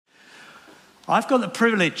I've got the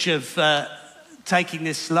privilege of taking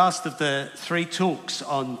this last of the three talks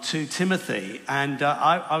on 2 Timothy, and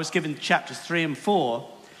I was given chapters 3 and 4,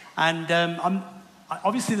 and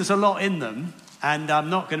obviously there's a lot in them, and I'm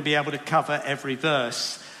not going to be able to cover every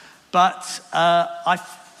verse, but I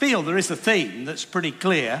feel there is a theme that's pretty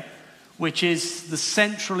clear, which is the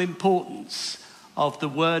central importance of the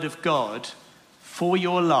Word of God for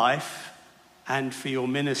your life and for your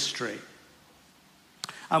ministry.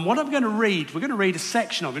 And what I'm going to read, we're going to read a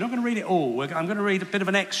section of it. We're not going to read it all. I'm going to read a bit of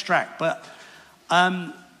an extract. But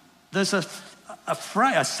there's a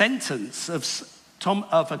sentence of St.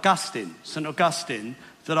 Augustine,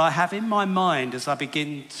 that I have in my mind as I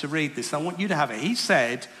begin to read this. I want you to have it. He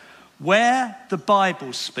said, where the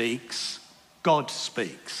Bible speaks, God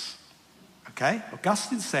speaks. Okay?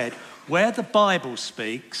 Augustine said, where the Bible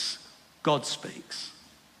speaks, God speaks.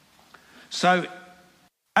 So,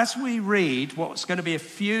 as we read what's going to be a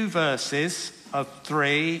few verses of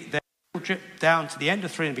 3, then we'll drip down to the end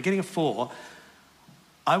of 3 and the beginning of 4,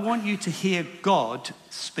 I want you to hear God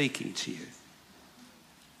speaking to you.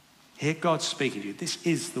 Hear God speaking to you. This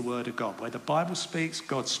is the word of God. Where the Bible speaks,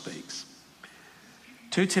 God speaks.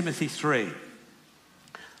 2 Timothy 3.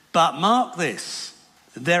 But mark this,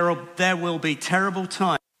 there will be terrible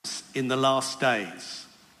times in the last days.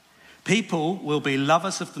 People will be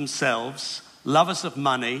lovers of themselves, lovers of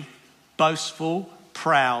money, boastful,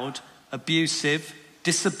 proud, abusive,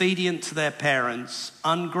 disobedient to their parents,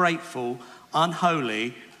 ungrateful,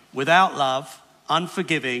 unholy, without love,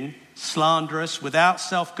 unforgiving, slanderous, without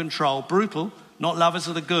self-control, brutal, not lovers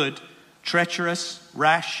of the good, treacherous,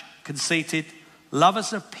 rash, conceited,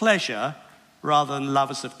 lovers of pleasure rather than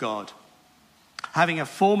lovers of God. Having a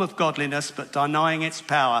form of godliness but denying its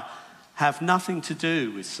power, have nothing to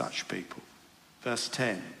do with such people. Verse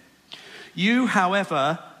 10. You,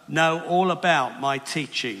 however, know all about my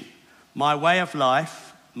teaching, my way of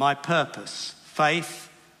life, my purpose, faith,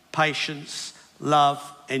 patience, love,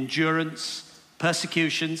 endurance,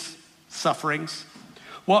 persecutions, sufferings.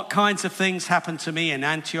 What kinds of things happened to me in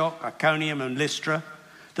Antioch, Iconium, and Lystra?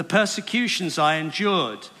 The persecutions I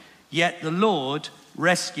endured, yet the Lord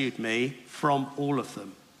rescued me from all of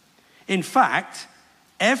them. In fact,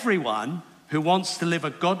 everyone who wants to live a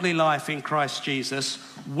godly life in Christ Jesus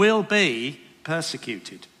will be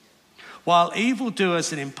persecuted, while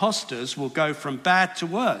evildoers and impostors will go from bad to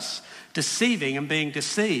worse, deceiving and being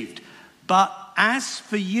deceived. But as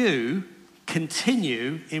for you,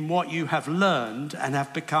 continue in what you have learned and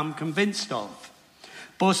have become convinced of,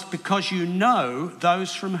 because you know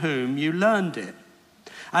those from whom you learned it,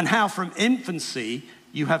 and how from infancy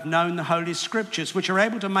you have known the Holy Scriptures, which are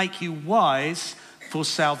able to make you wise for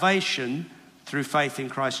salvation through faith in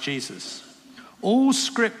Christ Jesus. All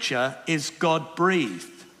Scripture is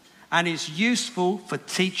God-breathed and is useful for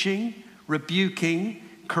teaching, rebuking,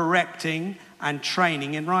 correcting, and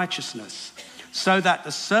training in righteousness, so that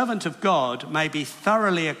the servant of God may be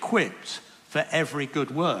thoroughly equipped for every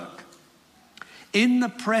good work. In the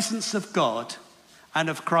presence of God and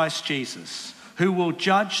of Christ Jesus, who will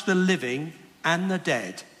judge the living and the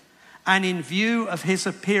dead, and in view of his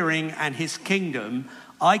appearing and his kingdom,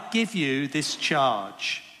 I give you this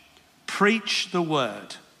charge. Preach the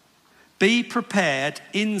word. Be prepared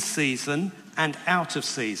in season and out of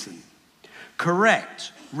season.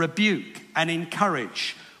 Correct, rebuke, and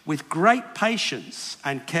encourage with great patience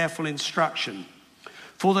and careful instruction.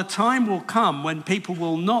 For the time will come when people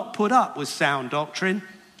will not put up with sound doctrine.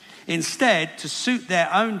 Instead, to suit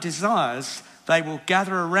their own desires, they will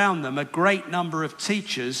gather around them a great number of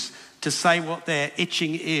teachers to say what their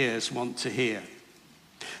itching ears want to hear.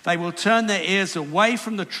 They will turn their ears away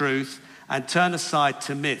from the truth and turn aside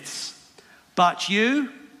to myths. But you,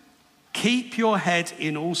 keep your head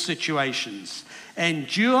in all situations.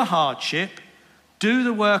 Endure hardship. Do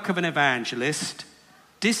the work of an evangelist.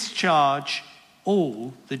 Discharge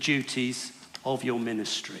all the duties of your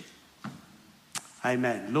ministry.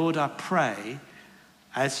 Amen. Lord, I pray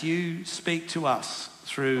as you speak to us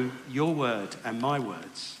through your word and my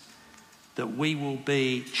words, that we will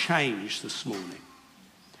be changed this morning.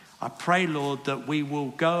 I pray, Lord, that we will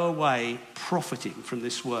go away profiting from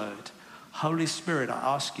this word. Holy Spirit, I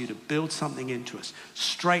ask you to build something into us.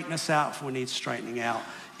 Straighten us out if we need straightening out.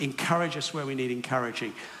 Encourage us where we need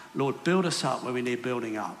encouraging. Lord, build us up where we need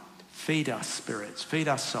building up. Feed our spirits, feed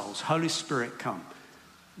our souls. Holy Spirit, come.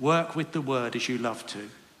 Work with the word as you love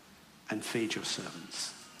to, and feed your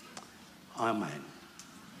servants. Amen.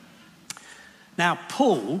 Now,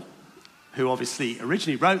 Paul, who obviously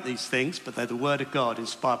originally wrote these things, but they're the word of God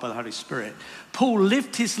inspired by the Holy Spirit. Paul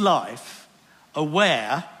lived his life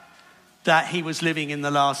aware that he was living in the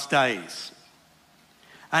last days.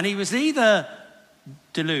 And he was either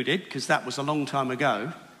deluded, because that was a long time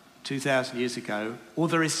ago, 2,000 years ago, or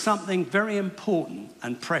there is something very important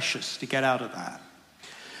and precious to get out of that.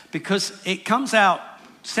 Because it comes out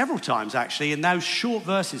several times, actually, in those short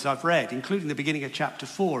verses I've read, including the beginning of chapter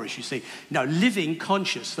 4, as you see. Living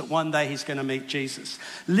conscious that one day he's going to meet Jesus.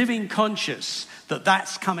 Living conscious that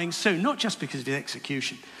that's coming soon, not just because of his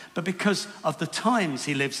execution, but because of the times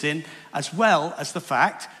he lives in, as well as the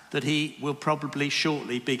fact that he will probably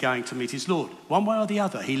shortly be going to meet his Lord. One way or the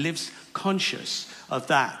other, he lives conscious of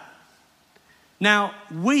that. Now,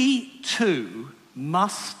 we too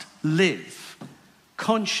must live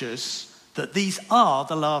conscious that these are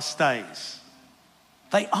the last days.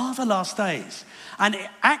 They are the last days. And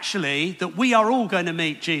actually, that we are all going to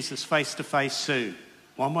meet Jesus face to face soon,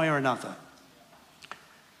 one way or another.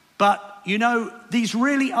 But, these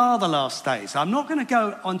really are the last days. I'm not going to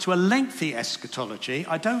go onto a lengthy eschatology.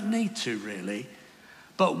 I don't need to, really.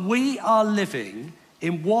 But we are living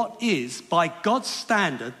in what is, by God's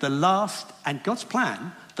standard, the last, and God's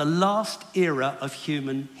plan, the last era of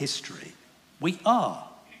human history. We are.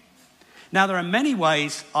 Now, there are many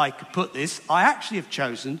ways I could put this. I actually have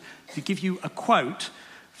chosen to give you a quote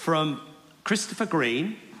from Christopher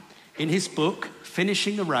Green in his book,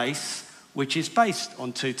 Finishing the Race, which is based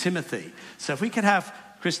on 2 Timothy. So if we could have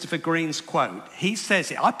Christopher Green's quote, he says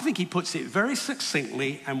it, I think he puts it very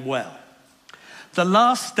succinctly and well. The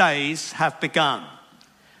last days have begun.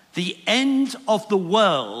 The end of the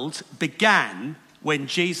world began when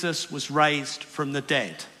Jesus was raised from the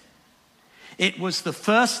dead. It was the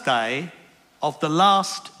first day of the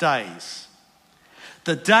last days.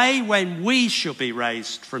 The day when we shall be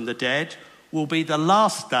raised from the dead will be the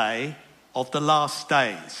last day of the last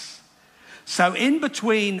days. So in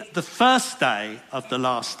between the first day of the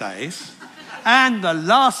last days and the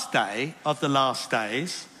last day of the last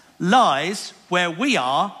days lies where we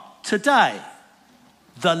are today,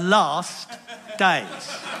 the last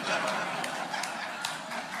days.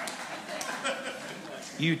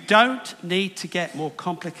 You don't need to get more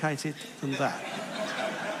complicated than that.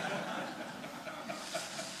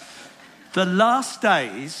 The last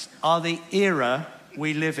days are the era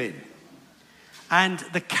we live in. And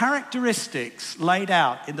the characteristics laid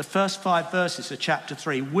out in the first 5 verses of chapter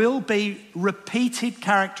 3 will be repeated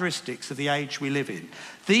characteristics of the age we live in.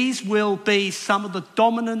 These will be some of the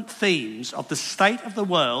dominant themes of the state of the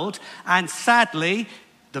world, and sadly,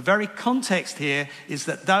 the very context here is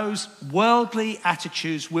that those worldly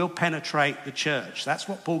attitudes will penetrate the church. That's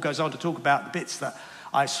what Paul goes on to talk about, the bits that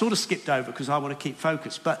I sort of skipped over because I want to keep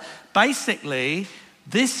focused. But basically,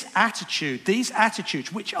 these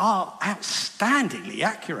attitudes, which are outstandingly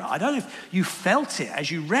accurate. I don't know if you felt it as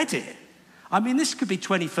you read it. I mean, this could be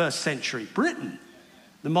 21st century Britain,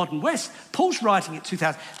 the modern West. Paul's writing it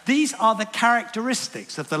 2000. These are the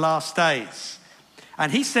characteristics of the last days.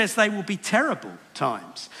 And he says they will be terrible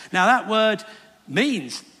times. Now, that word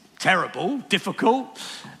means terrible, difficult.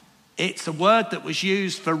 It's a word that was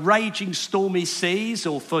used for raging stormy seas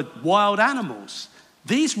or for wild animals.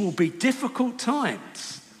 These will be difficult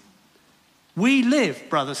times. We live,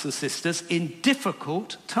 brothers and sisters, in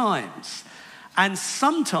difficult times. And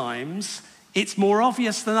sometimes it's more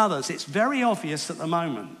obvious than others. It's very obvious at the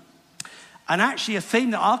moment. And actually a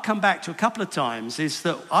theme that I'll come back to a couple of times is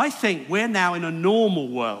that I think we're now in a normal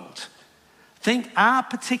world. Think our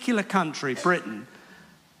particular country, Britain,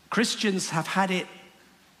 Christians have had it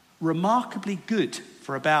remarkably good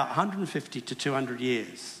for about 150 to 200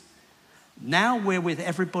 years. Now we're with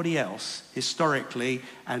everybody else, historically,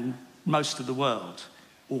 and most of the world,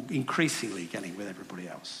 or increasingly getting with everybody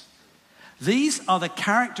else. These are the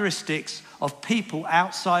characteristics of people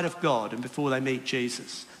outside of God and before they meet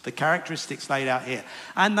Jesus. The characteristics laid out here.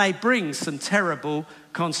 And they bring some terrible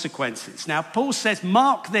consequences. Now, Paul says,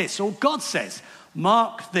 mark this, or God says,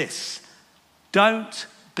 mark this. Don't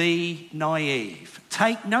be naive.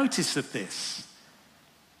 Take notice of this.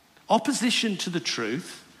 Opposition to the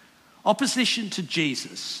truth, opposition to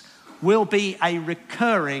Jesus will be a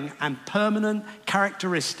recurring and permanent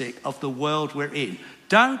characteristic of the world we're in.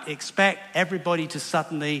 Don't expect everybody to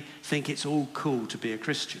suddenly think it's all cool to be a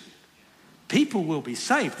Christian. People will be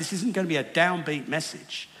saved. This isn't going to be a downbeat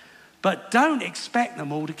message. But don't expect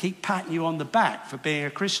them all to keep patting you on the back for being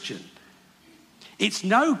a Christian. It's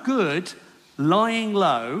no good lying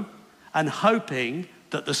low and hoping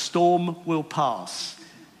that the storm will pass.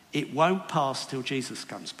 It won't pass till Jesus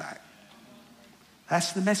comes back.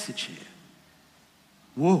 That's the message here.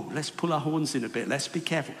 Whoa, let's pull our horns in a bit. Let's be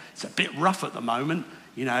careful. It's a bit rough at the moment,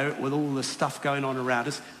 with all the stuff going on around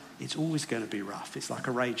us. It's always going to be rough. It's like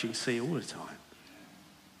a raging sea all the time.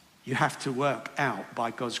 You have to work out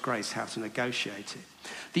by God's grace how to negotiate it.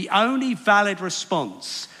 The only valid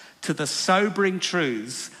response to the sobering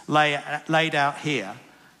truths laid out here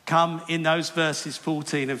come in those verses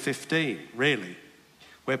 14 and 15, really,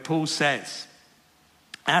 where Paul says,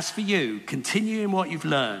 as for you, continue in what you've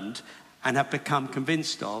learned and have become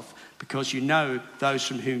convinced of, because you know those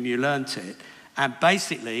from whom you learnt it, and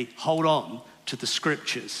basically hold on to the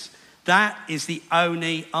scriptures. That is the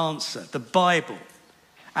only answer, the Bible.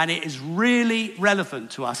 And it is really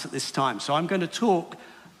relevant to us at this time. So I'm going to talk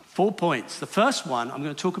 4 points. The first one, I'm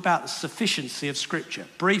going to talk about the sufficiency of Scripture,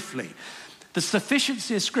 briefly. The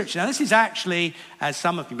sufficiency of Scripture. Now, this is actually, as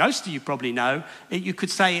most of you probably know, you could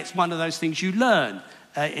say it's one of those things you learn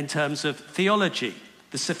in terms of theology,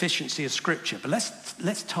 the sufficiency of Scripture. But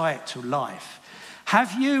let's tie it to life.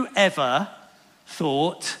 Have you ever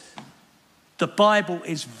thought the Bible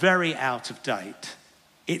is very out of date?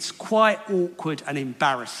 It's quite awkward and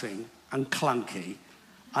embarrassing and clunky,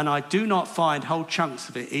 and I do not find whole chunks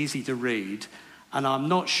of it easy to read, and I'm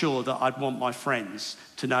not sure that I'd want my friends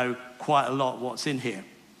to know quite a lot what's in here.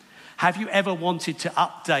 Have you ever wanted to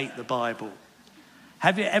update the Bible?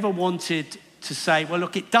 Have you ever wanted to say, well,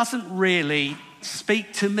 look, it doesn't really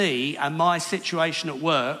speak to me and my situation at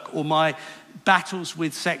work, or my battles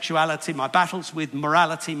with sexuality, my battles with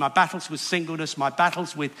morality, my battles with singleness, my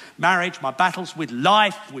battles with marriage, my battles with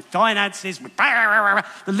life, with finances, the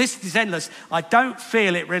list is endless. I don't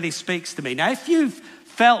feel it really speaks to me. Now, if you've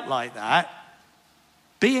felt like that,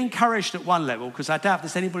 be encouraged at one level, because I doubt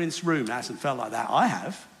there's anybody in this room that hasn't felt like that. I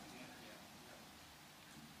have.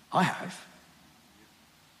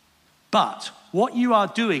 But what you are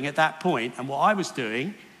doing at that point, and what I was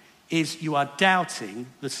doing, is you are doubting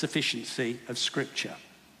the sufficiency of Scripture.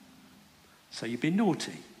 So you've been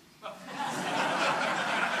naughty.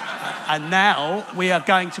 And now we are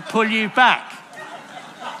going to pull you back.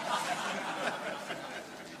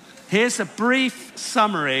 Here's a brief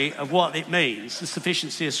summary of what it means, the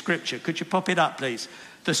sufficiency of Scripture. Could you pop it up, please?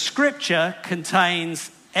 The Scripture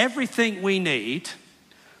contains everything we need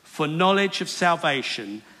for knowledge of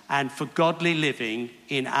salvation and for godly living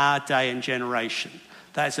in our day and generation.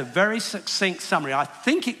 That is a very succinct summary. I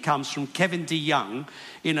think it comes from Kevin DeYoung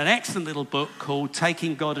in an excellent little book called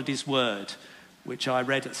Taking God at His Word, which I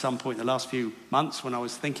read at some point in the last few months when I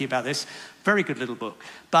was thinking about this. Very good little book.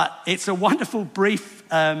 But it's a wonderful, brief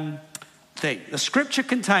thing. The Scripture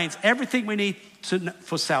contains everything we need to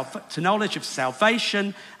knowledge of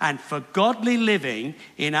salvation and for godly living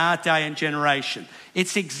in our day and generation.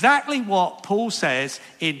 It's exactly what Paul says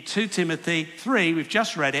in 2 Timothy 3, we've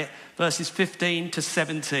just read it, verses 15 to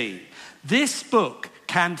 17. This book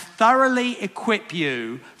can thoroughly equip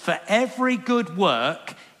you for every good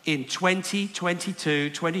work in 2022,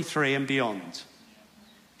 23 and beyond.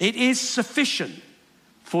 It is sufficient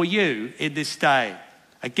for you in this day.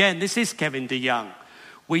 Again, this is Kevin DeYoung.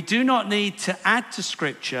 We do not need to add to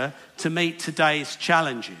Scripture to meet today's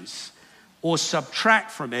challenges or subtract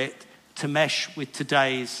from it to mesh with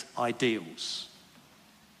today's ideals.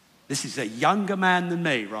 This is a younger man than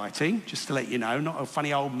me writing, just to let you know, not a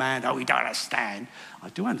funny old man, oh, you don't understand. I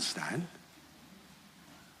do understand.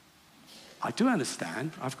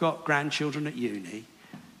 I've got grandchildren at uni.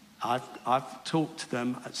 I've talked to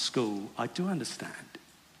them at school. I do understand.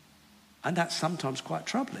 And that's sometimes quite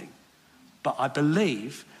troubling. But I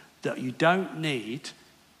believe that you don't need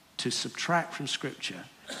to subtract from Scripture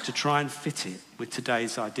to try and fit it with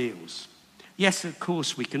today's ideals. Yes, of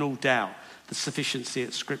course, we can all doubt the sufficiency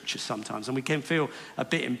of Scripture sometimes, and we can feel a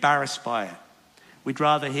bit embarrassed by it. We'd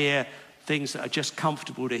rather hear things that are just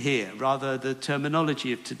comfortable to hear, rather the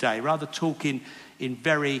terminology of today, rather talking in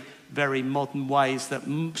very, very modern ways that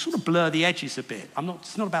sort of blur the edges a bit.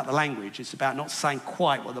 It's not about the language, it's about not saying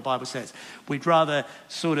quite what the Bible says. We'd rather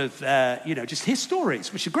sort of, just hear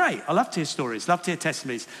stories, which are great. I love to hear stories, love to hear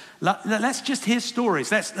testimonies. Let's just hear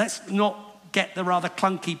stories. Let's not get the rather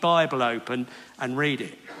clunky Bible open and read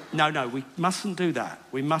it. No, we mustn't do that.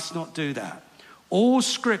 We must not do that. All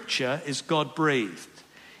Scripture is God-breathed.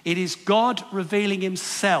 It is God revealing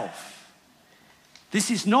Himself. This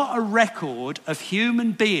is not a record of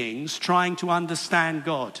human beings trying to understand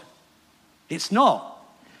God. It's not.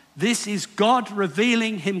 This is God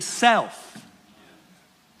revealing Himself.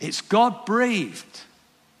 It's God-breathed.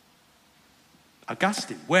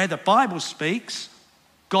 Augustine, where the Bible speaks,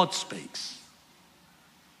 God speaks.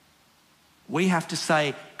 We have to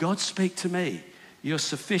say, God, speak to me. You're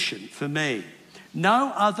sufficient for me.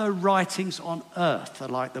 No other writings on earth are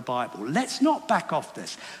like the Bible. Let's not back off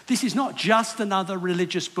this. This is not just another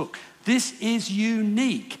religious book. This is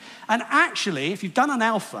unique. And actually, if you've done an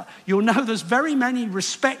alpha, you'll know there's very many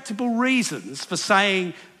respectable reasons for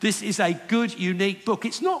saying this is a good, unique book.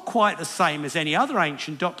 It's not quite the same as any other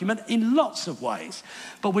ancient document in lots of ways.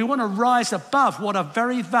 But we want to rise above what are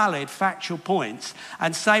very valid factual points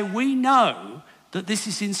and say we know that this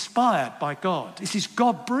is inspired by God. This is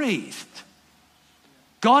God-breathed.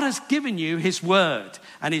 God has given you his word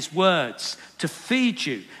and his words to feed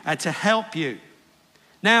you and to help you.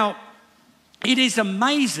 Now, it is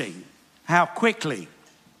amazing how quickly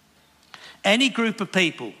any group of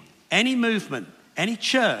people, any movement, any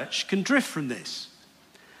church can drift from this.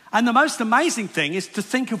 And the most amazing thing is to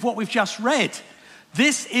think of what we've just read.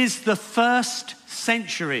 This is the first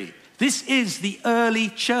century. This is the early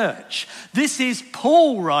church. This is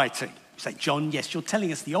Paul writing. You say, John, yes, you're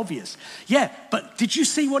telling us the obvious. Yeah, but did you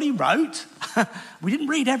see what he wrote? We didn't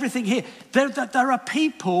read everything here. There are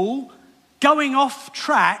people going off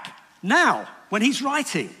track now when he's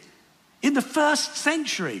writing. In the first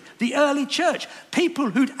century, the early church, people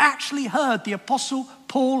who'd actually heard the Apostle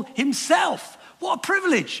Paul himself. What a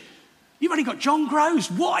privilege. You've only got John Groves.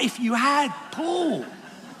 What if you had Paul?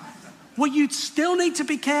 Well, you'd still need to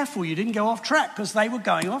be careful you didn't go off track because they were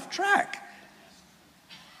going off track.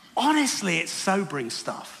 Honestly, it's sobering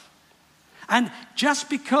stuff. And just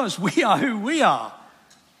because we are who we are,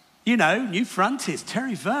 you know, New Frontiers,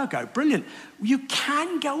 Terry Virgo, brilliant. You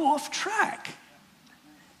can go off track.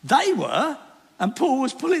 They were, and Paul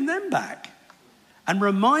was pulling them back and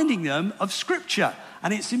reminding them of Scripture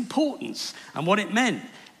and its importance and what it meant.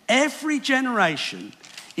 Every generation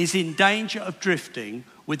is in danger of drifting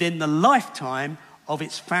within the lifetime of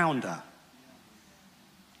its founder.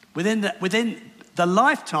 Within the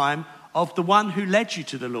lifetime of the one who led you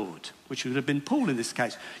to the Lord, which would have been Paul in this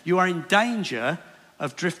case. You are in danger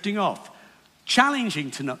of drifting off. Challenging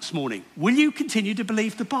this morning, will you continue to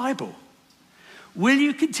believe the Bible? Will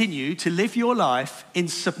you continue to live your life in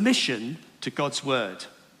submission to God's word?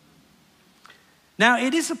 Now,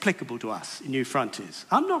 it is applicable to us in New Frontiers.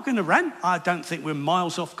 I'm not going to rant. I don't think we're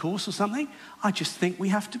miles off course or something. I just think we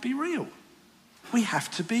have to be real. We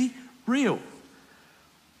have to be real.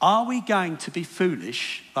 Are we going to be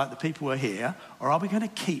foolish like the people who are here, or are we going to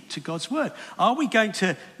keep to God's word? Are we going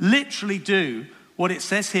to literally do what it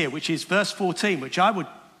says here, which is verse 14, which I would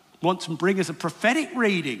want to bring as a prophetic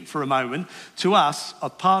reading for a moment to us, a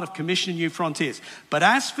part of Commission New Frontiers. But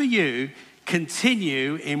as for you,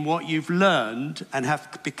 continue in what you've learned and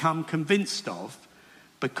have become convinced of,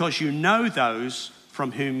 because you know those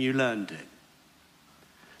from whom you learned it.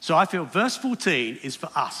 So I feel verse 14 is for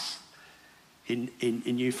us in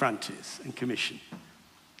New Frontiers and Commission.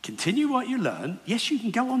 Continue what you learn. Yes, you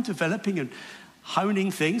can go on developing and honing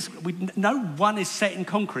things. No one is set in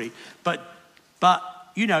concrete, but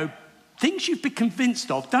you know, things you've been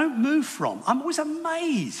convinced of, don't move from. I'm always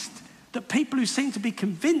amazed that people who seem to be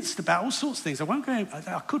convinced about all sorts of things,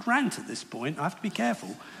 I could rant at this point, I have to be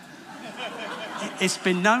careful. It's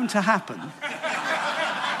been known to happen,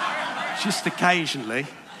 just occasionally.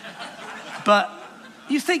 But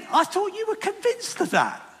you think, I thought you were convinced of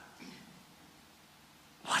that.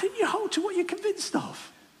 Why didn't you hold to what you're convinced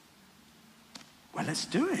of? Well, let's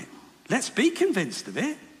do it. Let's be convinced of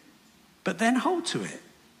it, but then hold to it.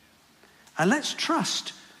 And let's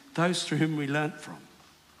trust those through whom we learnt from.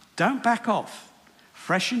 Don't back off.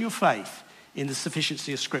 Freshen your faith in the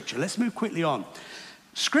sufficiency of Scripture. Let's move quickly on.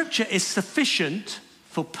 Scripture is sufficient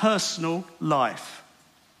for personal life.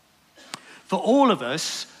 For all of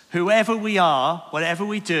us, whoever we are, whatever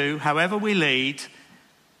we do, however we lead,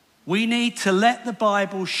 we need to let the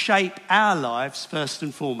Bible shape our lives first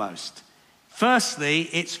and foremost. Firstly,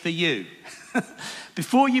 it's for you.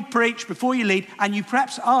 Before you preach, before you lead, and you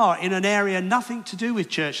perhaps are in an area nothing to do with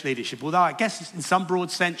church leadership, although I guess in some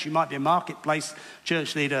broad sense you might be a marketplace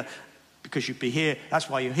church leader because you'd be here, that's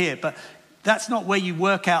why you're here, but that's not where you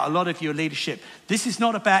work out a lot of your leadership. This is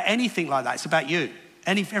not about anything like that, it's about you,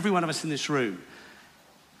 every one of us in this room.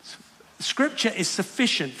 Scripture is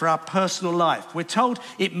sufficient for our personal life. We're told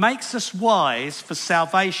it makes us wise for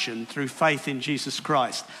salvation through faith in Jesus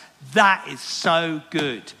Christ. That is so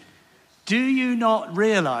good. Do you not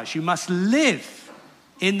realize you must live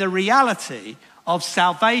in the reality of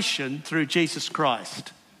salvation through Jesus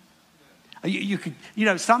Christ? You could,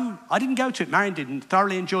 I didn't go to it, Marion did, and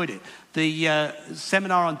thoroughly enjoyed it. The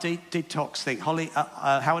seminar on detox thing,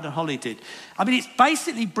 Howard and Holly did. I mean, it's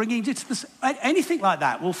basically bringing you to this, anything like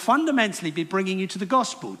that will fundamentally be bringing you to the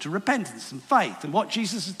gospel, to repentance and faith and what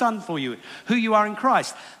Jesus has done for you, who you are in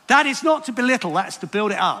Christ. That is not to belittle, that's to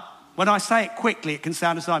build it up. When I say it quickly, it can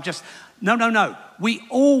sound as though I'm just, no. We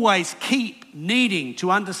always keep needing to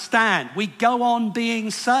understand. We go on being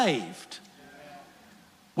saved.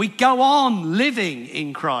 We go on living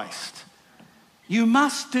in Christ. You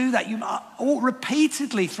must do that.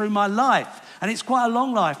 Repeatedly through my life, and it's quite a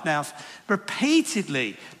long life now,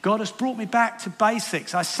 repeatedly, God has brought me back to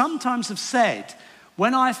basics. I sometimes have said,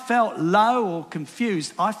 when I felt low or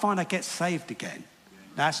confused, I find I get saved again.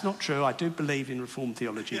 Now, that's not true. I do believe in Reformed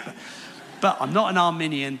theology, but I'm not an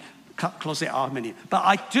Arminian, closet Arminian. But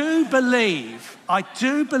I do believe I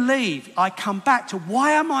come back to,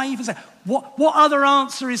 why am I even saved? What other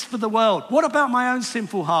answer is for the world? What about my own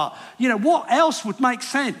sinful heart? What else would make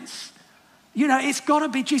sense? It's got to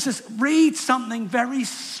be Jesus. Read something very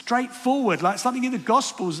straightforward, like something in the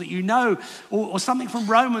Gospels that or something from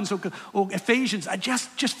Romans or Ephesians, and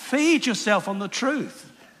just feed yourself on the truth.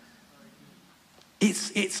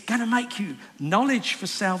 It's going to make you knowledge for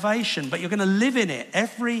salvation, but you're going to live in it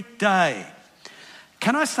every day.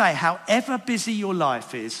 Can I say, however busy your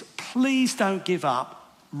life is, please don't give up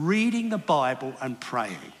reading the Bible and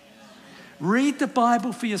praying. Read the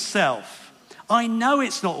Bible for yourself. I know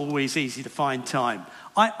it's not always easy to find time.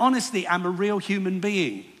 I honestly am a real human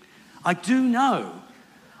being. I do know.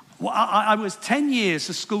 Well, I was 10 years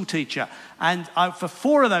a school teacher, and for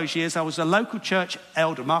 4 of those years I was a local church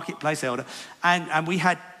elder, marketplace elder, and we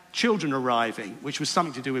had children arriving, which was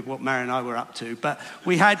something to do with what Mary and I were up to, but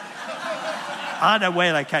we had, I don't know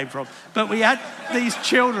where they came from, but we had these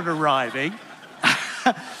children arriving,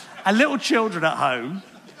 and little children at home,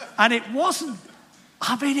 and it wasn't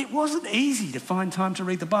easy to find time to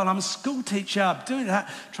read the Bible. I'm a school teacher, I'm doing that,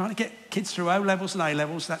 trying to get kids through O-levels and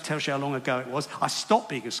A-levels. That tells you how long ago it was. I stopped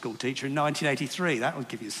being a school teacher in 1983. That will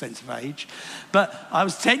give you a sense of age. But I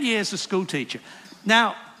was 10 years a school teacher.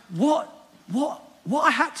 Now, what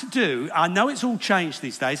I had to do, I know it's all changed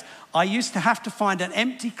these days, I used to have to find an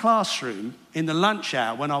empty classroom in the lunch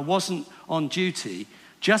hour when I wasn't on duty,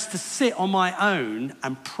 just to sit on my own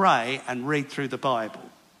and pray and read through the Bible.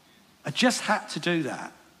 I just had to do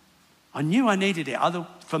that. I knew I needed it, either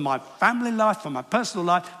for my family life, for my personal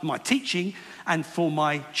life, for my teaching, and for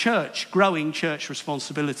my growing church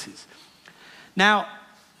responsibilities. Now,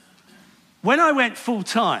 when I went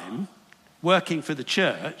full-time working for the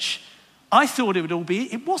church, I thought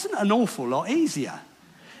it wasn't an awful lot easier.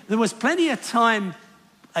 There was plenty of time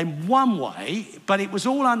in one way, but it was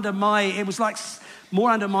all more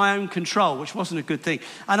under my own control, which wasn't a good thing.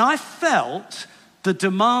 And I felt the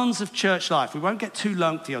demands of church life. We won't get too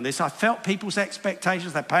lengthy on this. I felt people's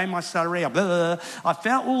expectations. They're paying my salary. I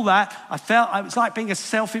felt all that. It was like being a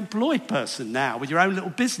self-employed person now with your own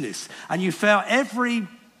little business. And you felt every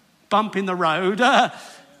bump in the road.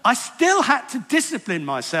 I still had to discipline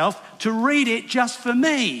myself to read it just for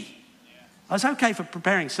me. I was okay for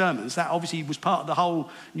preparing sermons. That obviously was part of the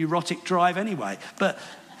whole neurotic drive anyway. But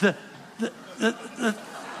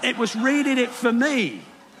it was reading it for me.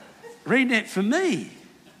 Reading it for me.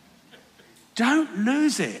 Don't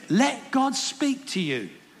lose it. Let God speak to you.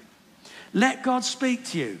 Let God speak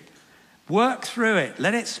to you. Work through it.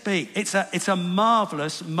 Let it speak. It's a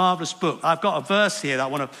marvelous, marvelous book. I've got a verse here that I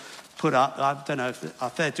want to put up. I don't know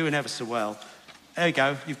if they're doing ever so well. There you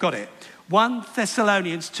go. You've got it. 1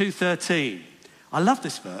 Thessalonians 2:13. I love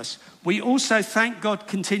this verse. We also thank God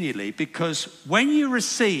continually because when you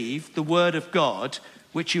receive the word of God,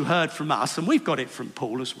 which you heard from us, and we've got it from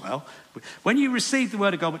Paul as well. When you received the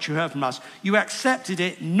word of God, which you heard from us, you accepted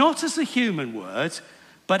it not as a human word,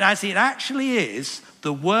 but as it actually is,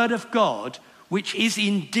 the word of God, which is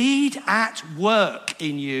indeed at work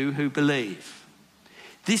in you who believe.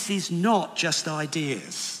 This is not just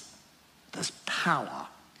ideas. There's power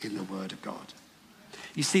in the word of God.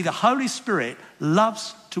 You see, the Holy Spirit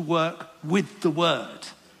loves to work with the word.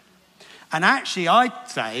 And actually, I'd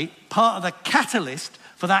say part of the catalyst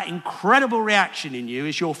for that incredible reaction in you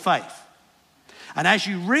is your faith. And as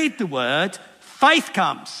you read the word, faith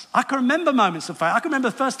comes. I can remember moments of faith. I can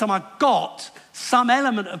remember the first time I got some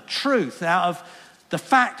element of truth out of the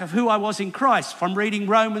fact of who I was in Christ from reading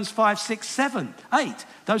Romans 5, 6, 7, 8,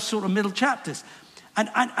 those sort of middle chapters.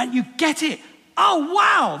 And you get it. Oh,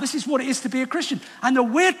 wow, this is what it is to be a Christian. And the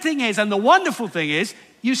weird thing is, and the wonderful thing is,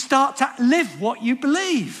 you start to live what you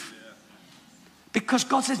believe. Because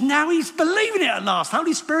God says, now he's believing it at last.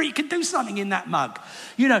 Holy Spirit, you can do something in that mug.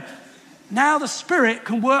 Now the Spirit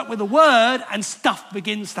can work with the word and stuff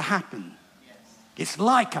begins to happen. It's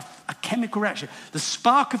like a chemical reaction. The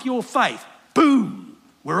spark of your faith, boom,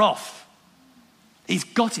 we're off. He's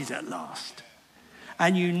got it at last.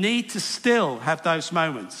 And you need to still have those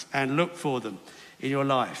moments and look for them in your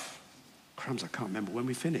life. Crumbs, I can't remember when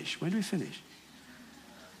we finish. When do we finish?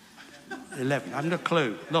 11. I haven't a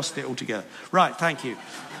clue. Lost it altogether. Right, thank you.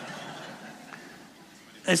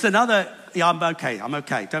 There's another... Yeah, I'm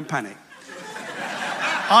okay. Don't panic.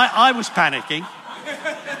 I was panicking.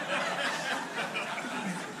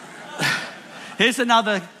 Here's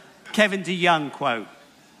another Kevin DeYoung quote.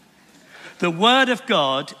 The word of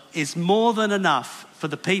God is more than enough for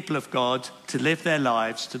the people of God to live their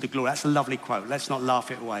lives to the glory. That's a lovely quote. Let's not laugh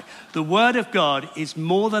it away. The word of God is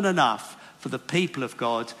more than enough for the people of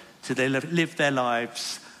God to live their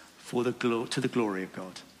lives to the glory of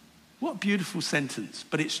God. What a beautiful sentence,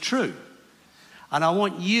 but it's true. And I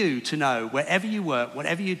want you to know, wherever you work,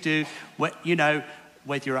 whatever you do, whether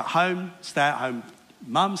you're at home, stay at home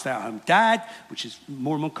mum, stay at home dad, which is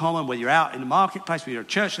more and more common, whether you're out in the marketplace, whether you're a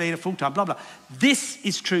church leader, full-time, blah, blah. This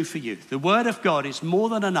is true for you. The word of God is more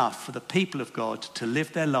than enough for the people of God to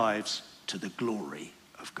live their lives to the glory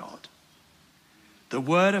of God. The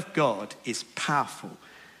word of God is powerful,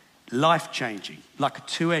 life-changing, like a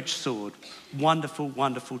two-edged sword, wonderful,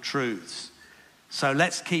 wonderful truths. So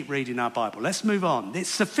let's keep reading our Bible. Let's move on. It's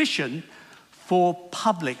sufficient for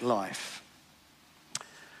public life.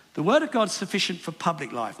 The word of God is sufficient for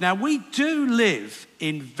public life. Now, we do live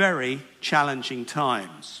in very challenging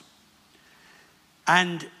times.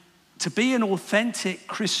 And to be an authentic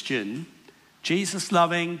Christian,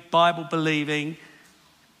 Jesus-loving, Bible-believing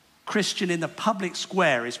Christian in the public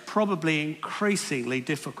square is probably increasingly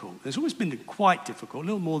difficult. It's always been quite difficult, a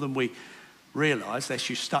little more than we realise.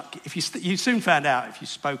 You soon found out if you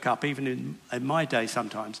spoke up, even in my day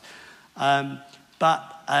sometimes.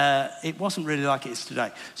 But it wasn't really like it is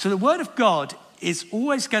today. So the word of God is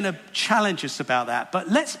always going to challenge us about that. But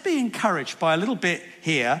let's be encouraged by a little bit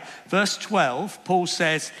here. Verse 12, Paul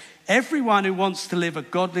says, everyone who wants to live a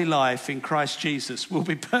godly life in Christ Jesus will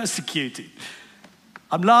be persecuted.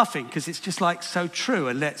 I'm laughing because it's just like so true.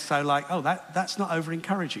 And that's not over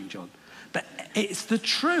encouraging, John. But it's the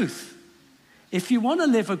truth. If you want to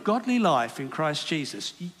live a godly life in Christ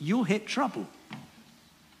Jesus, you'll hit trouble.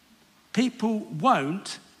 People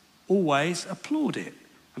won't always applaud it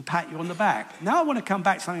and pat you on the back. Now I want to come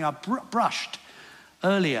back to something I brushed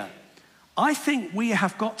earlier. I think we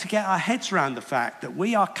have got to get our heads around the fact that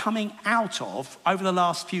we are coming out of, over the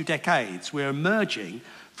last few decades, we're emerging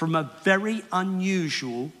from a very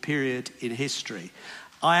unusual period in history.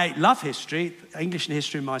 I love history, English and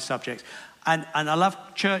history are my subjects, and I love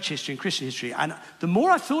church history and Christian history. And the more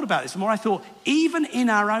I thought about this, the more I thought, even in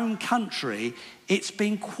our own country, it's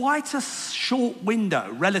been quite a short window,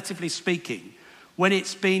 relatively speaking, when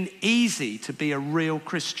it's been easy to be a real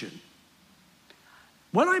Christian.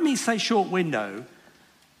 When I mean say short window,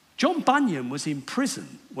 John Bunyan was in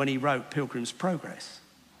prison when he wrote Pilgrim's Progress.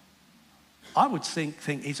 I would think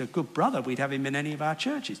he's a good brother. We'd have him in any of our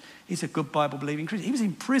churches. He's a good Bible-believing Christian. He was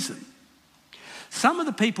in prison. Some of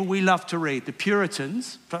the people we love to read, the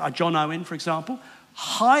Puritans, John Owen, for example,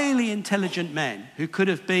 highly intelligent men who could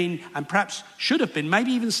have been, and perhaps should have been,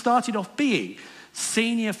 maybe even started off being,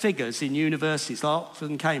 senior figures in universities like Oxford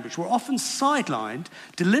and Cambridge, were often sidelined,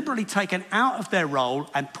 deliberately taken out of their role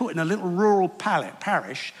and put in a little rural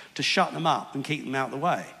parish to shut them up and keep them out of the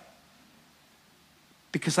way.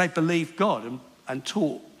 Because they believed God and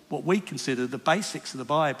taught what we consider the basics of the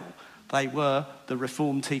Bible. They were the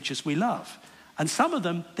Reformed teachers we love. And some of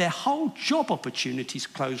them, their whole job opportunities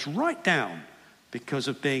closed right down because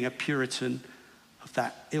of being a Puritan of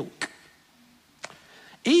that ilk.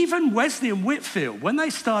 Even Wesley and Whitefield, when they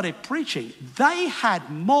started preaching, they had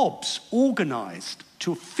mobs organised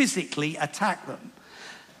to physically attack them.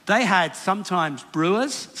 They had sometimes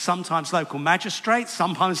brewers, sometimes local magistrates,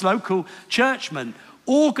 sometimes local churchmen,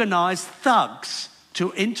 organised thugs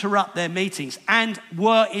to interrupt their meetings and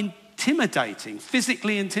were intimidating,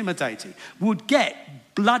 physically intimidating, would get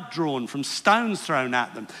blood drawn from stones thrown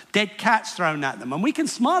at them, dead cats thrown at them. And we can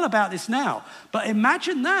smile about this now, but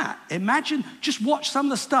imagine that. Imagine, just watch some of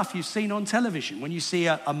the stuff you've seen on television when you see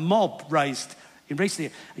a mob raised in recent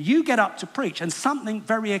years. You get up to preach and something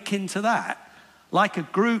very akin to that, like a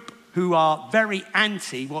group who are very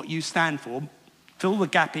anti what you stand for, fill the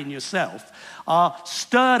gap in yourself, are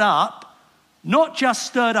stirred up, not just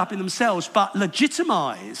stirred up in themselves, but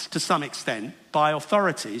legitimised to some extent by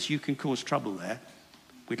authorities. You can cause trouble there.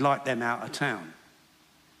 We'd like them out of town.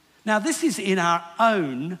 Now, this is in our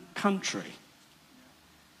own country.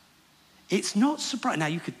 It's not surprising. Now,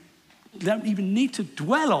 you don't even need to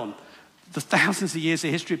dwell on the thousands of years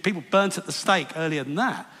of history of people burnt at the stake earlier than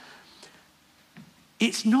that.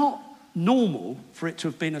 It's not normal for it to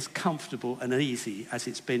have been as comfortable and easy as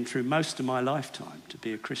it's been through most of my lifetime to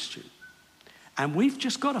be a Christian. And we've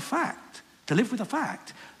just got to live with the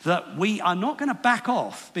fact that we are not going to back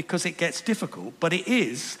off because it gets difficult, but it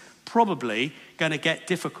is probably going to get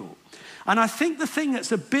difficult. And I think the thing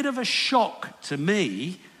that's a bit of a shock to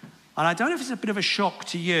me, and I don't know if it's a bit of a shock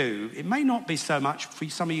to you, it may not be so much for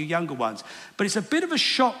some of you younger ones, but it's a bit of a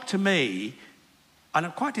shock to me,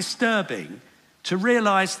 and quite disturbing, to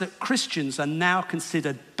realise that Christians are now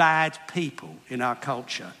considered bad people in our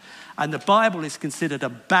culture. And the Bible is considered a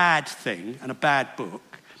bad thing and a bad book.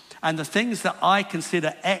 And the things that I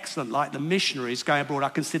consider excellent, like the missionaries going abroad, are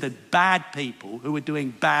considered bad people who are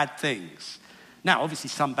doing bad things. Now, obviously,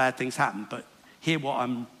 some bad things happen, but hear what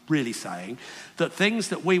I'm really saying, that things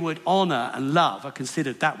that we would honour and love are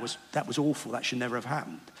considered that was awful, that should never have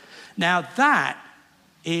happened. Now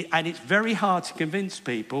and it's very hard to convince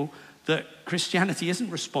people that Christianity isn't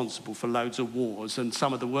responsible for loads of wars and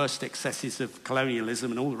some of the worst excesses of colonialism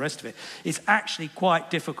and all the rest of it. It's actually quite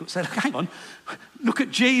difficult to say, hang on, look at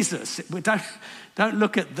Jesus. Don't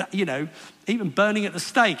look at that, even burning at the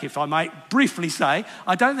stake, if I might briefly say.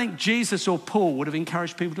 I don't think Jesus or Paul would have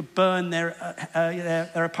encouraged people to burn their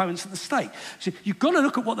opponents at the stake. So you've got to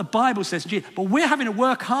look at what the Bible says. But we're having to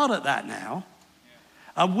work hard at that now.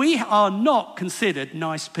 And we are not considered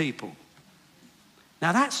nice people.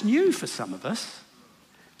 Now, that's new for some of us,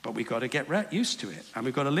 but we've got to get used to it, and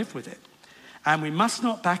we've got to live with it. And we must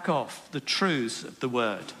not back off the truths of the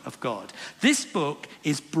Word of God. This book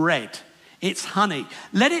is bread. It's honey.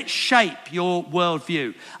 Let it shape your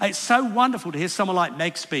worldview. It's so wonderful to hear someone like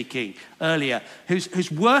Meg speaking earlier,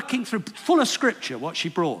 who's working through, full of scripture, what she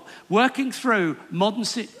brought, working through modern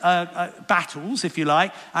battles, if you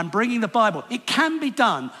like, and bringing the Bible. It can be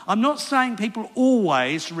done. I'm not saying people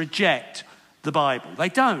always reject the Bible. They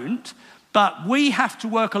don't, but we have to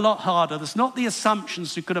work a lot harder. There's not the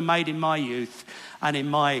assumptions we could have made in my youth and in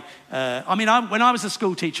my... when I was a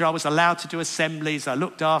school teacher, I was allowed to do assemblies. I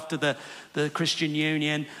looked after the Christian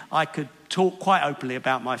Union. I could talk quite openly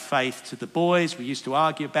about my faith to the boys. We used to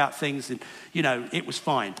argue about things and, it was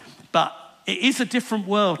fine. But it is a different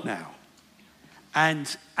world now.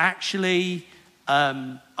 And actually,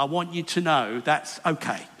 I want you to know that's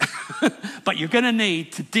okay. But you're going to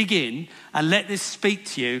need to dig in and let this speak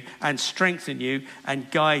to you and strengthen you and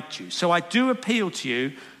guide you. So I do appeal to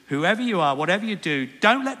you, whoever you are, whatever you do,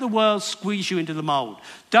 don't let the world squeeze you into the mold.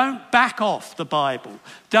 Don't back off the Bible.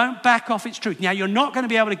 Don't back off its truth. Now, you're not going to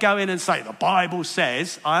be able to go in and say, the Bible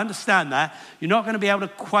says, I understand that. You're not going to be able to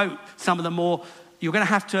quote some of the more, you're going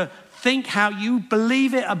to have to think how you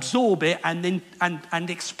believe it, absorb it, and then and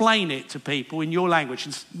explain it to people in your language.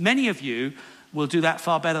 And many of you will do that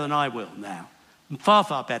far better than I will now. Far,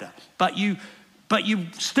 far better. But you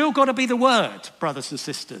still got to be the Word, brothers and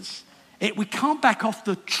sisters. We can't back off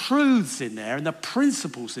the truths in there and the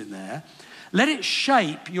principles in there. Let it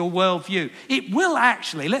shape your worldview. It will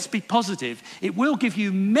actually, let's be positive, it will give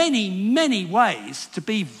you many, many ways to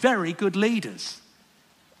be very good leaders.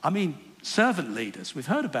 Servant leaders, we've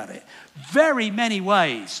heard about it. Very many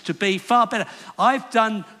ways to be far better. I've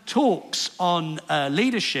done talks on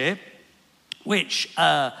leadership, which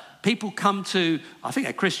people come to, I think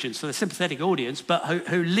they're Christians, so they're a sympathetic audience, but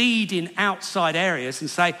who lead in outside areas and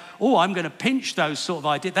say, I'm going to pinch those sort of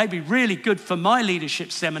ideas. They'd be really good for my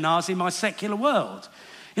leadership seminars in my secular world.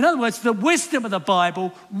 In other words, the wisdom of the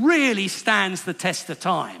Bible really stands the test of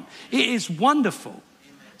time. It is wonderful.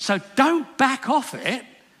 So don't back off it,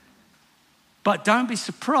 but don't be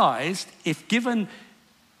surprised if, given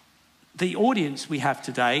the audience we have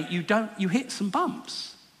today, you hit some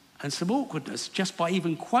bumps and some awkwardness just by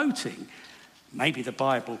even quoting maybe the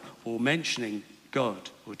Bible or mentioning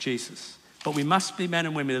God or Jesus. But we must be men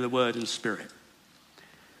and women of the Word and Spirit.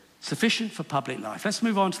 Sufficient for public life. Let's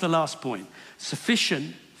move on to the last point.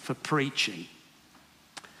 Sufficient for preaching.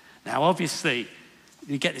 Now, obviously,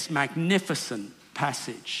 you get this magnificent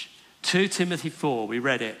passage. 2 Timothy 4, we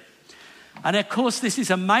read it. And of course, this is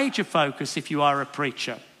a major focus if you are a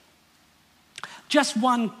preacher. Just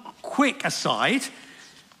one quick aside.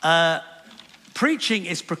 Preaching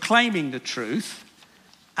is proclaiming the truth,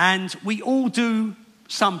 and we all do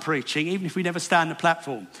some preaching, even if we never stand on the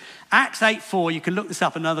platform. Acts 8:4, you can look this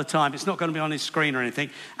up another time, it's not going to be on his screen or anything.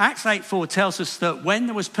 Acts 8:4 tells us that when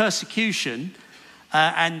there was persecution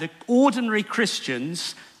and the ordinary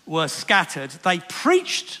Christians were scattered, they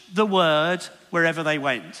preached the word wherever they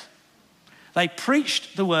went. They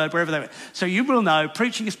preached the word wherever they went. So you will know,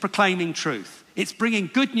 preaching is proclaiming truth. It's bringing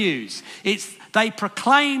good news. They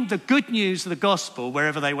proclaimed the good news of the gospel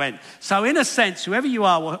wherever they went. So in a sense, whoever you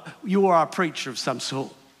are a preacher of some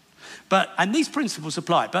sort. And these principles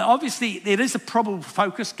apply. But obviously, it is a probable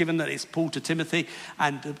focus, given that it's Paul to Timothy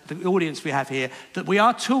and the audience we have here, that we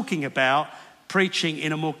are talking about preaching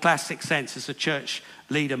in a more classic sense as a church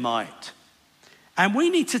leader might. And we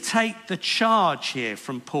need to take the charge here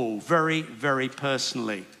from Paul very, very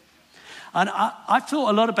personally. And I've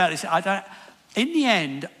thought a lot about this. In the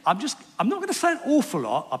end, I'm not going to say an awful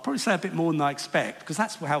lot. I'll probably say a bit more than I expect, because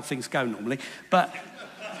that's how things go normally. But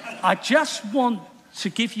I just want to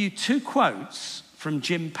give you two quotes from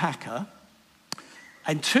Jim Packer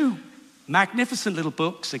and two magnificent little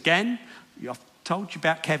books. Again, I've told you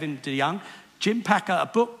about Kevin DeYoung. Jim Packer, a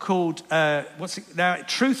book called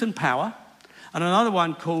Truth and Power, and another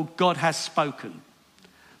one called God Has Spoken.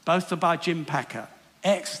 Both are by Jim Packer.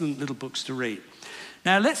 Excellent little books to read.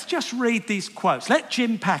 Now, let's just read these quotes. Let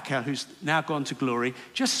Jim Packer, who's now gone to glory,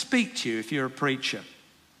 just speak to you if you're a preacher.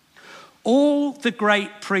 All the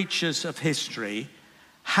great preachers of history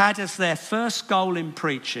had as their first goal in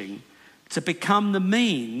preaching to become the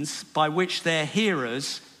means by which their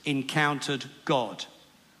hearers encountered God.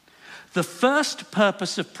 The first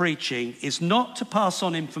purpose of preaching is not to pass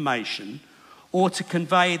on information or to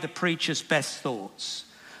convey the preacher's best thoughts.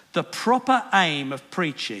 The proper aim of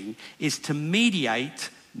preaching is to mediate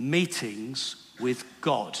meetings with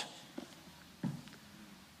God.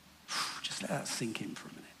 Just let that sink in for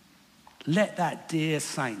a minute. Let that dear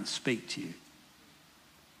saint speak to you.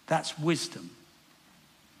 That's wisdom.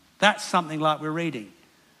 That's something like we're reading,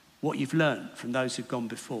 what you've learned from those who've gone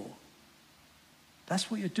before.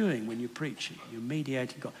 That's what you're doing when you're preaching. You're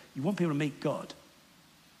mediating God. You want people to meet God.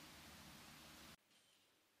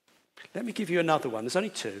 Let me give you another one. There's only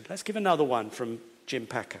two. Let's give another one from Jim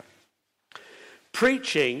Packer.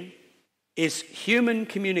 Preaching is human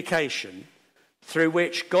communication through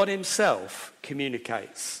which God himself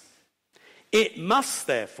communicates. It must,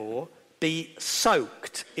 therefore, be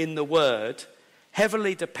soaked in the word,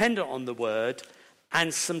 heavily dependent on the word,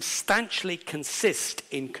 and substantially consist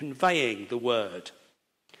in conveying the word.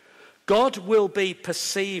 God will be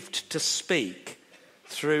perceived to speak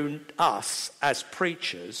through us as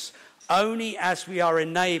preachers only as we are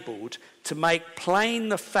enabled to make plain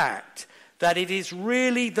the fact that it is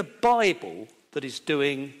really the Bible that is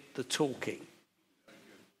doing the talking.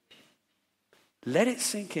 Let it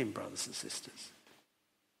sink in, brothers and sisters.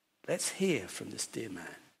 Let's hear from this dear man.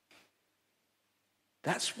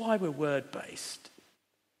 That's why we're word-based.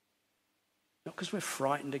 Not because we're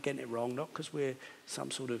frightened of getting it wrong, not because we're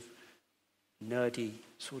some sort of nerdy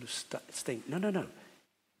sort of thing. No.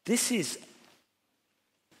 This is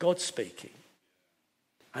God speaking.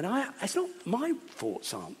 And it's not, my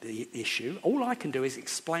thoughts aren't the issue. All I can do is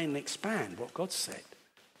explain and expand what God said.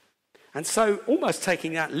 And so, almost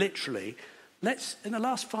taking that literally, let's, in the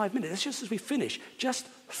last 5 minutes, just as we finish, just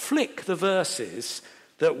flick the verses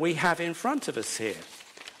that we have in front of us here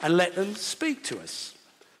and let them speak to us.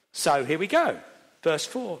 So here we go.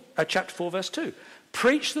 Chapter 4, verse 2.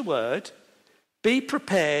 Preach the word, be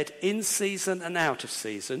prepared in season and out of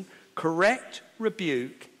season, correct,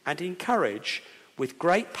 rebuke, and encourage with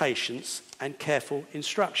great patience and careful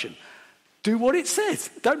instruction. Do what it says.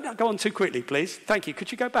 Don't go on too quickly, please. Thank you.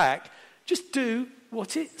 Could you go back? Just do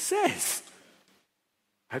what it says.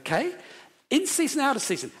 Okay? In season, out of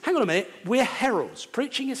season. Hang on a minute. We're heralds.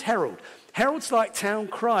 Preaching is herald. Herald's like town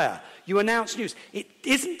crier. You announce news. It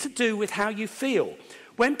isn't to do with how you feel.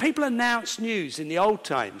 When people announced news in the old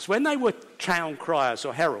times, when they were town criers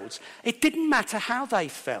or heralds, it didn't matter how they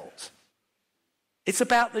felt. It's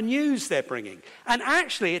about the news they're bringing. And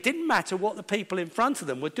actually, it didn't matter what the people in front of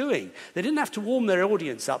them were doing. They didn't have to warm their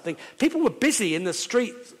audience up. People were busy in the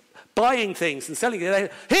street buying things and selling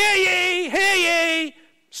it. Hear ye,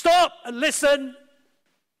 stop and listen.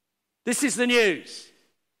 This is the news.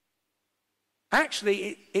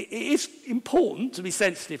 Actually, it is important to be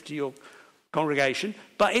sensitive to your congregation,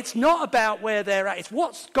 but it's not about where they're at. It's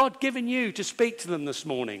what's God given you to speak to them this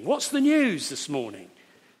morning. What's the news this morning?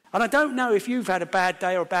 And I don't know if you've had a bad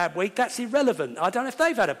day or a bad week. That's irrelevant. I don't know if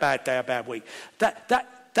they've had a bad day or a bad week.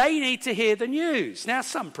 That they need to hear the news. Now,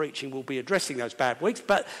 some preaching will be addressing those bad weeks,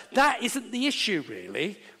 but that isn't the issue,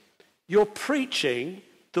 really. You're preaching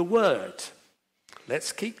the word.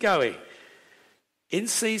 Let's keep going. In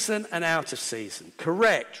season and out of season.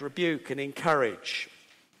 Correct, rebuke, and encourage.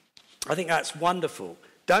 I think that's wonderful.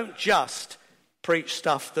 Don't just preach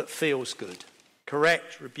stuff that feels good.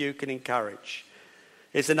 Correct, rebuke, and encourage.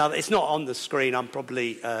 It's not on the screen. I'm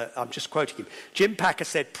just quoting him. Jim Packer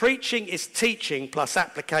said, preaching is teaching plus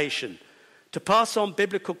application. To pass on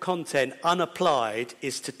biblical content unapplied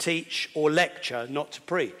is to teach or lecture, not to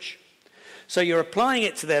preach. So you're applying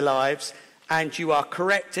it to their lives, and you are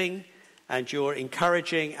correcting, and you're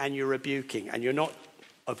encouraging, and you're rebuking, and you're not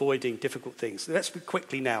avoiding difficult things. Let's be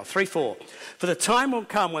quickly now. 3-4. For the time will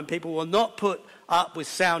come when people will not put up with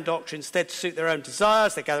sound doctrine instead to suit their own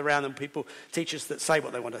desires. They gather around them teachers that say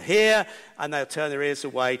what they want to hear, and they'll turn their ears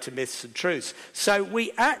away to myths and truths. So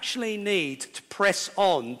we actually need to press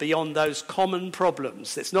on beyond those common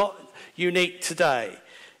problems. It's not unique today.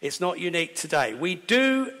 It's not unique today. We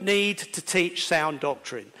do need to teach sound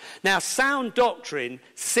doctrine. Now, sound doctrine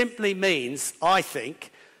simply means, I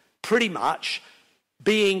think, pretty much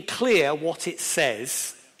being clear what it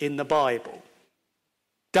says in the Bible.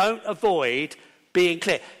 Don't avoid being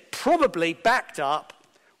clear. Probably backed up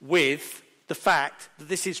with the fact that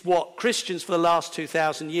this is what Christians for the last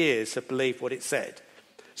 2,000 years have believed what it said.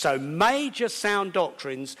 So major sound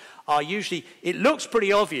doctrines are usually, it looks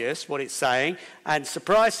pretty obvious what it's saying, and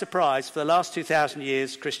surprise, surprise, for the last 2,000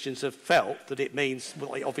 years, Christians have felt that it means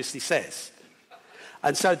what it obviously says.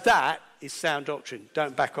 And so that is sound doctrine.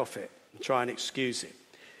 Don't back off it and try and excuse it.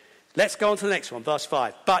 Let's go on to the next one, verse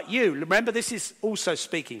 5. But you, remember this is also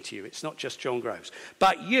speaking to you, it's not just John Groves.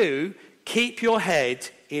 But you, keep your head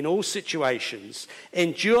in all situations,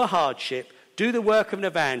 endure hardship, do the work of an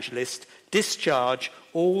evangelist, discharge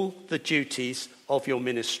all the duties of your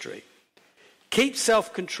ministry. Keep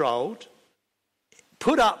self-controlled.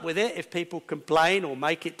 Put up with it if people complain or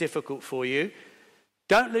make it difficult for you.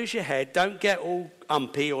 Don't lose your head. Don't get all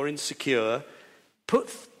umpy or insecure.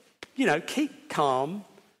 Keep calm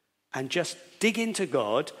and just dig into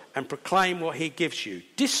God and proclaim what he gives you.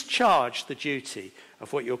 Discharge the duty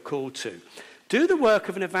of what you're called to. Do the work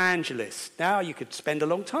of an evangelist. Now, you could spend a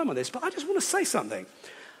long time on this, but I just want to say something.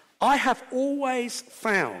 I have always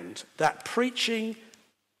found that preaching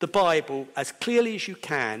the Bible as clearly as you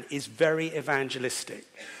can is very evangelistic.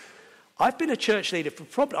 I've been a church leader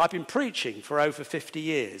I've been preaching for over 50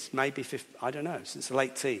 years, maybe 50, I don't know, since the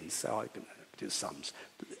late teens, so I can do the sums,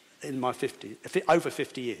 in my 50, over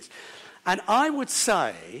 50 years. And I would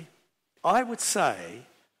say, I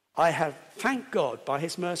have, thank God, by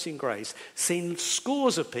his mercy and grace, seen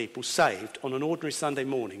scores of people saved on an ordinary Sunday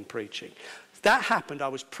morning preaching. That happened, I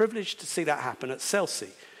was privileged to see that happen at Selsey,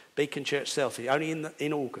 Beacon Church Selsey, only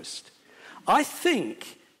in August. I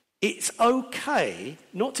think it's okay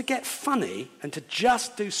not to get funny and to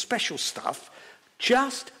just do special stuff.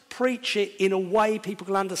 Just preach it in a way people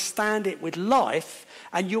can understand it with life,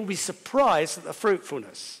 and you'll be surprised at the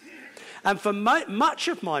fruitfulness. And for much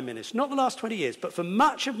of my ministry, not the last 20 years, but for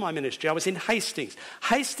much of my ministry, I was in Hastings.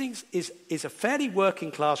 Hastings is a fairly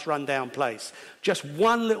working class rundown place. Just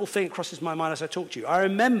one little thing crosses my mind as I talk to you. I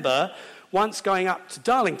remember once going up to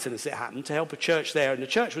Darlington, as it happened, to help a church there, and the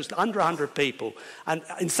church was under 100 people. And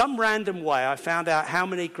in some random way, I found out how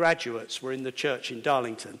many graduates were in the church in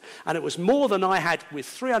Darlington. And it was more than I had with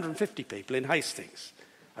 350 people in Hastings.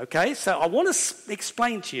 Okay, so I want to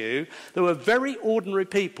explain to you there were very ordinary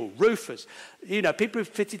people, roofers, people who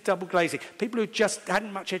fitted double glazing, people who just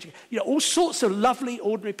hadn't much education, all sorts of lovely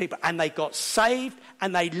ordinary people. And they got saved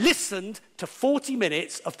and they listened to 40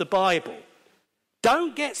 minutes of the Bible.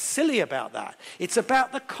 Don't get silly about that. It's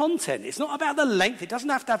about the content. It's not about the length. It doesn't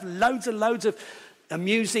have to have loads and loads of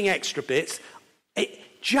amusing extra bits.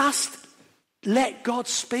 Just let God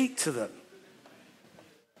speak to them.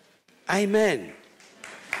 Amen.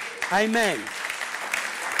 Amen.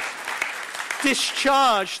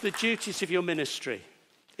 Discharge the duties of your ministry.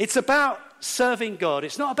 It's about serving God.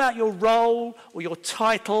 It's not about your role or your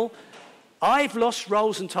title. I've lost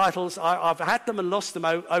roles and titles. I've had them and lost them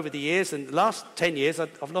over the years, and the last 10 years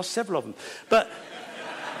I've lost several of them. But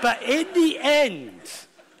in the end,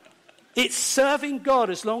 it's serving God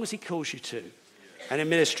as long as he calls you to, and in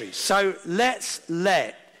ministry. So let's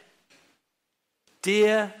let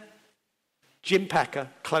dear Jim Packer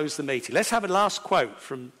close the meeting. Let's have a last quote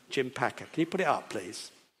from Jim Packer. Can you put it up,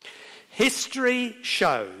 please? History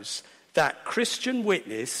shows that Christian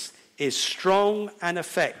witness is strong and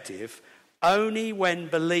effective only when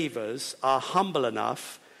believers are humble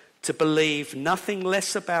enough to believe nothing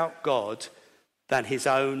less about God than his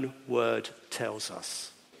own word tells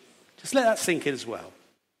us. Just let that sink in as well.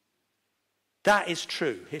 That is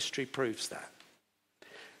true. History proves that.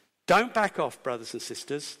 Don't back off, brothers and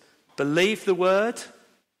sisters. Believe the word.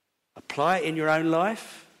 Apply it in your own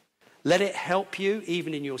life. Let it help you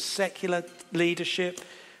even in your secular leadership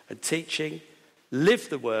and teaching. Live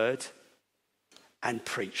the word and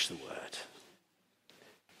preach the word.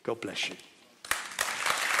 God bless you.